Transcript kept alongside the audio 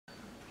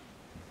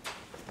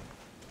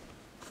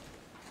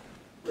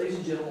Ladies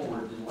and gentlemen,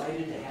 we're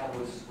delighted to have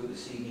with us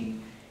this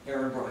evening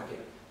Aaron Brockett.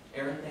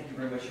 Aaron, thank you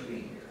very much for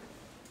being here.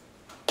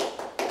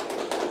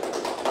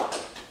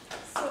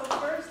 So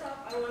first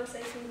off, I want to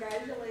say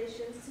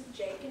congratulations to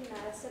Jake and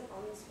Madison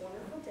on this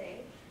wonderful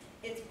day.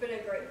 It's been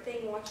a great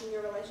thing watching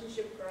your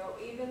relationship grow.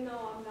 Even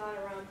though I'm not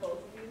around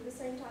both of you at the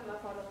same time,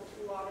 I've heard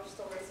a lot of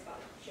stories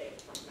about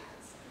Jake from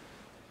Madison.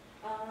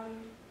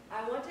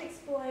 I want to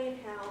explain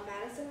how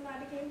Madison and I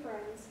became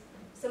friends,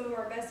 some of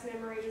our best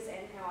memories,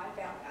 and how I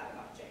found out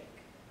about Jake.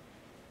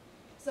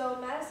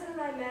 So Madison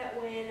and I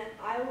met when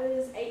I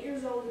was 8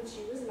 years old and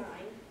she was 9.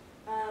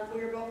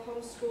 We were both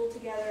homeschooled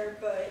together,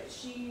 but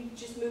she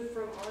just moved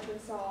from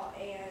Arkansas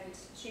and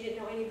she didn't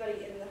know anybody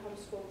in the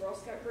homeschool Girl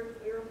Scout group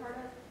that we were a part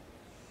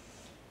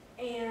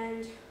of.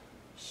 And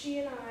she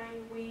and I,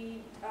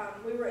 we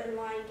were in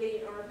line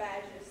getting our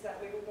badges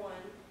that we won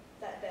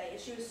that day. And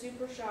she was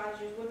super shy.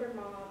 She was with her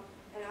mom,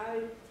 and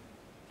I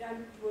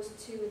was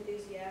too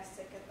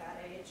enthusiastic at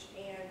that age.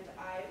 And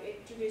I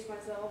introduced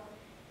myself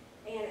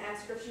and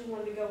asked her if she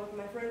wanted to go with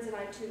my friends and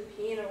I to the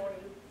piano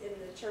in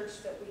the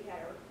church that we had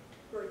our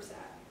groups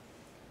at.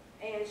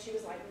 And she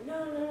was like,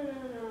 no, no, no,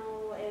 no,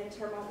 no. And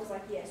her mom was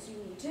like, yes, you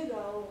need to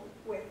go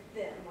with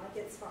them. Like,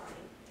 it's fine.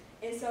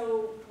 And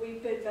so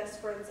we've been best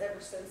friends ever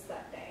since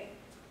that day.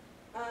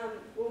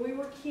 When we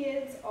were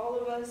kids, all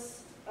of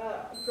us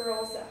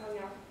girls that hung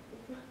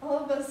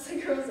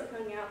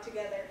out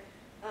together,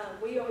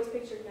 we always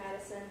pictured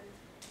Madison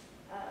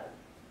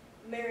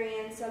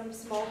marrying some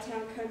small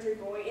town country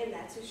boy, and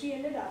that's who she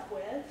ended up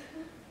with.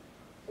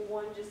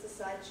 One just as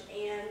such.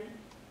 And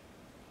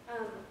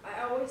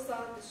I always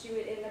thought that she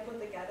would end up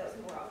with a guy that was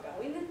more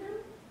outgoing than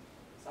him.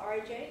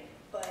 Sorry, Jake,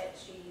 but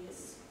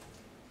she's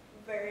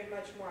very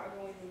much more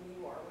outgoing than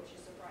you are, which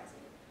is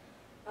surprising.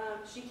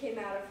 She came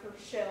out of her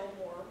shell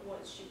more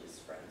once she was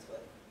friends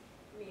with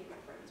me and my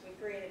friends. We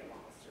created a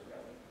monster,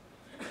 really.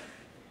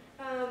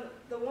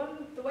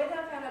 The way that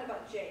I found out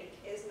about Jake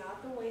is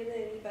not the way that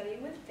anybody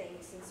would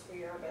think, since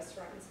we are best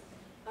friends.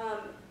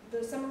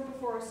 The summer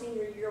before our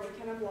senior year, we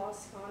kind of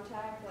lost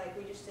contact. Like,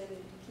 we just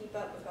didn't keep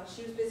up because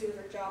she was busy with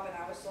her job and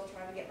I was still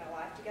trying to get my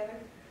life together.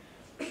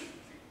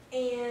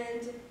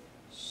 And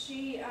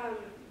she,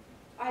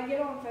 I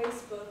get on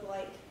Facebook,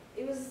 like,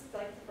 it was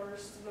like the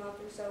first month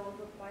or so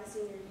of my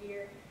senior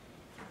year,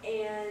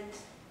 and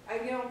I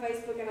get on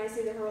Facebook and I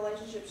see that her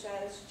relationship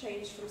status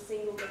changed from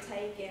single to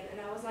taken, and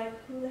I was like,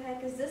 who the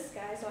heck is this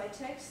guy? So I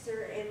texted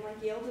her and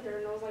like yelled at her,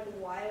 and I was like,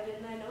 why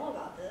didn't I know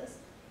about this?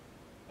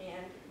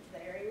 And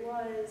there he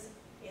was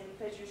in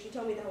the picture. She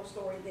told me the whole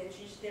story then.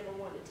 She just never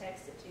wanted to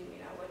text it to me,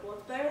 and I was like, well,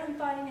 it's better than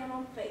finding out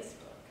on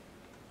Facebook.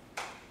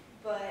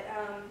 But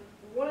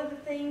one of the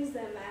things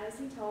that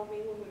Madison told me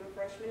when we were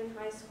freshmen in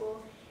high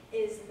school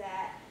is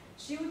that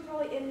she would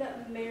probably end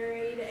up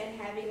married and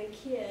having a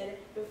kid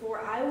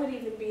before I would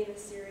even be in a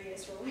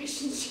serious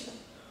relationship,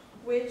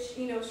 which,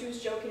 you know, she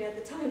was joking at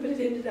the time, but it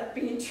ended up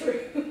being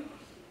true.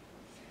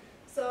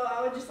 So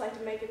I would just like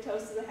to make a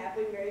toast to the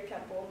happily married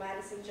couple,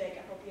 Madison and Jake.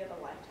 I hope you have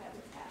a lifetime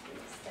of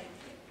happiness. Thank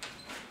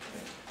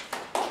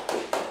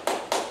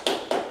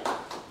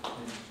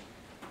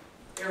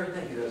you. Aaron,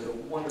 thank you. That was a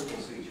wonderful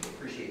speech. We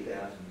appreciate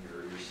that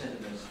and your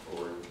sentiments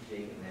for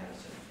Jake and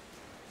Madison.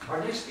 Our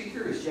next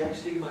speaker is Jack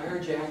Stigmeyer.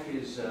 Jack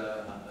is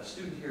a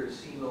student here at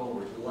SEMO.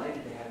 We're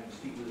delighted to have him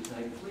speak with us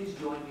tonight. Please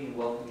join me in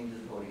welcoming to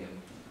the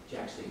podium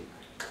Jack Stigmeyer.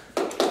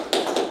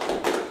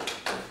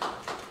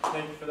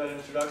 Thank you for that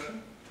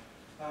introduction.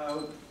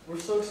 We're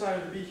so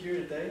excited to be here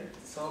today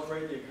to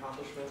celebrate the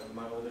accomplishment of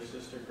my older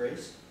sister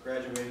Grace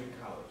graduating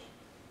college.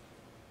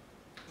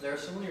 There are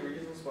so many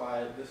reasons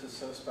why this is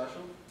so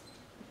special.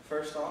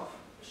 First off,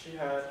 she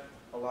had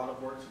a lot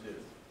of work to do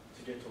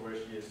to get to where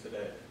she is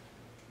today.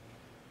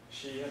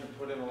 She had to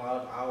put in a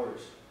lot of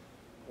hours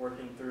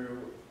working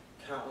through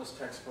countless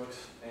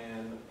textbooks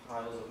and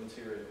piles of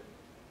material.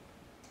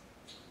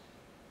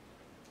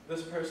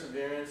 This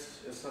perseverance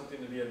is something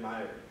to be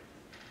admired.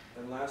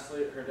 And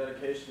lastly, her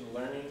dedication to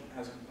learning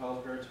has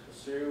compelled her to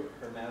pursue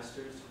her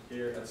master's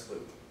here at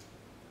SLU.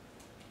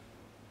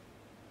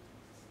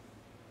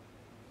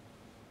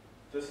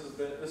 This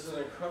is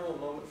an incredible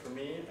moment for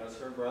me as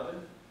her brother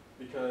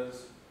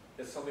because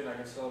it's something I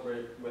can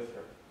celebrate with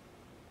her.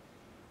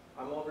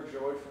 I'm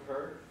overjoyed for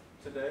her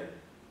today,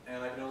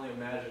 and I can only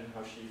imagine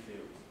how she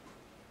feels.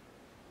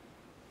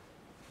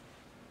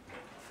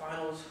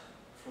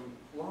 From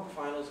long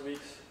finals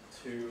weeks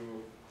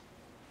to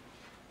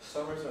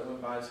summers that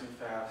went by too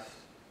fast,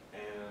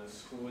 and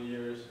school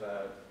years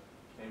that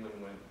came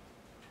and went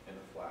in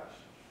a flash.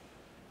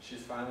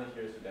 She's finally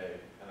here today,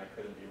 and I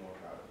couldn't be more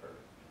proud of her.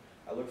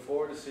 I look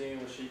forward to seeing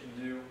what she can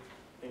do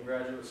in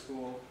graduate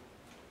school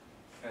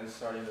and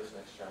starting this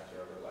next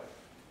chapter of her life.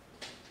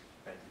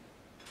 Thank you.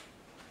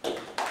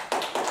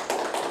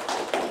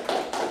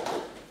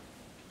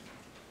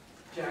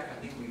 Jack, I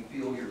think we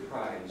feel your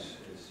pride as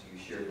you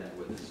shared that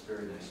with us.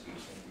 Very nice speech.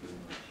 Thank you very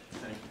much.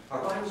 Thank you.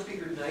 Our final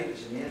speaker tonight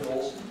is Amanda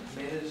Olson.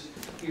 Amanda's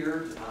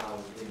here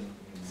in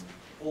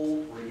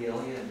full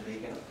regalia and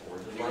makeup.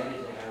 We're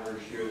delighted to have her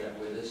share that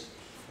with us.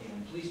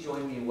 And please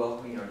join me in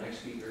welcoming our next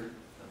speaker,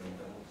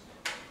 Amanda Olson.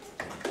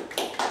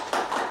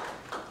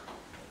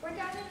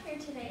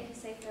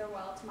 say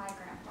farewell to my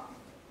grandpa.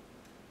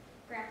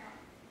 Grandpa,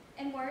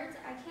 in words,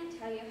 I can't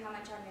tell you how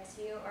much I miss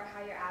you or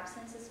how your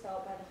absence is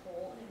felt by the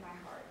hole in my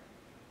heart.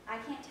 I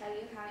can't tell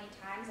you how many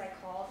times I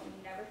called and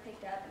you never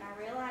picked up, and I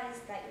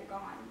realized that you're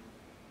gone.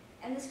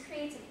 And this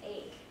creates an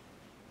ache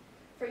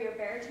for your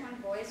baritone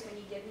voice when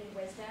you give me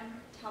wisdom,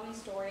 tell me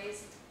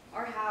stories,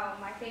 or how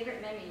my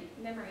favorite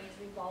memories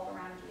revolve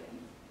around you.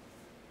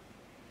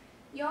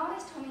 You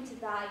always told me to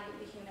value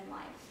the human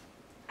life.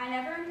 I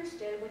never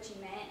understood what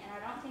you meant, and I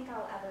don't think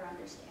I'll ever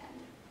understand.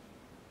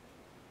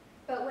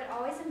 But what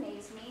always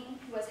amazed me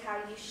was how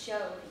you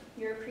showed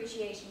your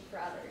appreciation for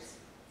others.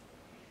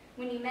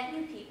 When you met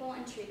new people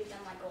and treated them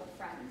like old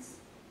friends.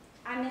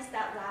 I miss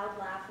that loud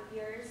laugh of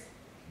yours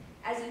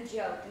as you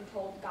joked and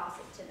told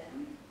gossip to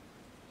them.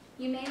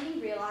 You made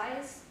me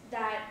realize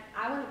that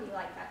I want to be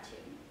like that too.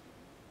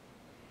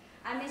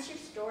 I miss your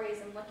stories,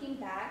 and looking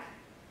back,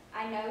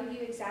 I know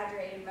you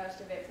exaggerated most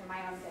of it for my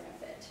own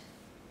benefit.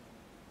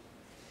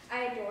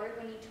 I adored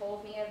when you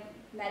told me of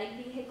medic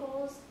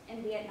vehicles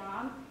in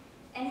Vietnam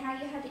and how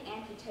you had to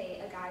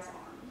amputate a guy's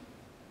arm.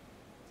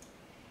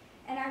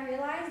 And I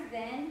realized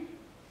then,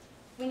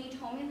 when you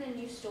told me the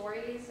new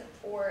stories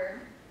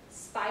or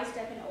spiced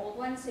up an old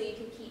one so you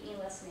could keep me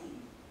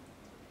listening.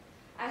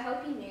 I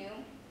hope you knew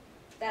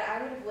that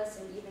I would have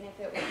listened even if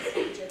it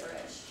was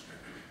gibberish.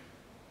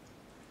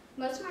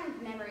 Most of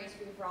my memories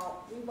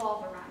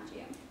revolve around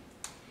you.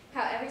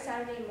 How every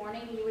Saturday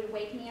morning you would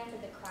wake me up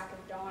at the crack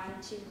of dawn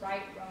to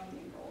write Roman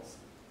numerals.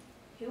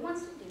 Who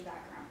wants to do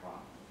that, Grandpa?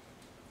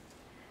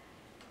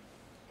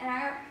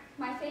 And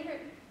my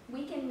favorite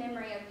weekend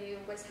memory of you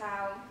was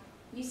how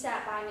you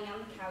sat by me on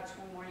the couch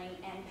one morning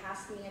and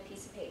passed me a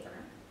piece of paper,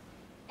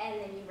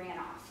 and then you ran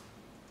off.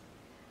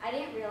 I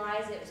didn't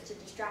realize it was to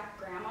distract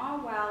Grandma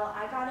while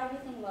I got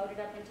everything loaded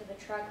up into the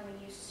truck when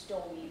you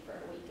stole me for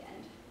a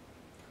weekend.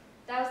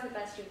 That was the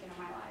best weekend of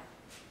my life.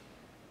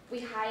 We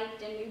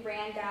hiked and we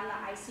ran down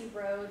the icy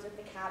roads of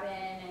the cabin,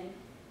 and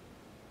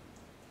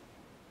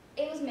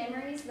it was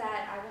memories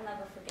that I will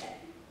never forget.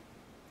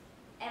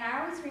 And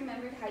I always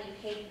remembered how you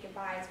hated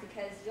goodbyes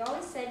because you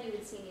always said you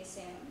would see me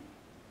soon.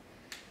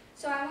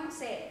 So I won't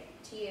say it,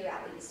 to you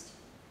at least.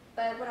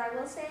 But what I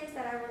will say is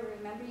that I will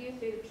remember you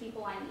through the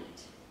people I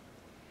meet.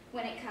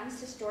 When it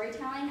comes to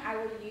storytelling, I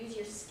will use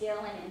your skill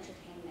and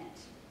entertainment.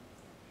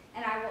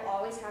 And I will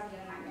always have you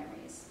in my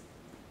memories.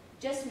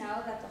 Just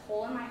know that the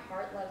hole in my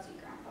heart loves you,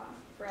 Grandpa,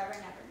 forever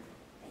and ever.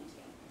 Thank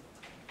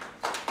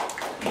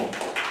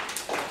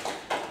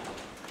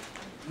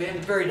you. Man,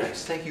 very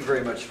nice. Thank you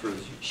very much for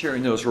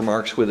sharing those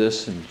remarks with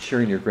us and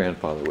sharing your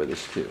grandfather with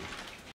us too.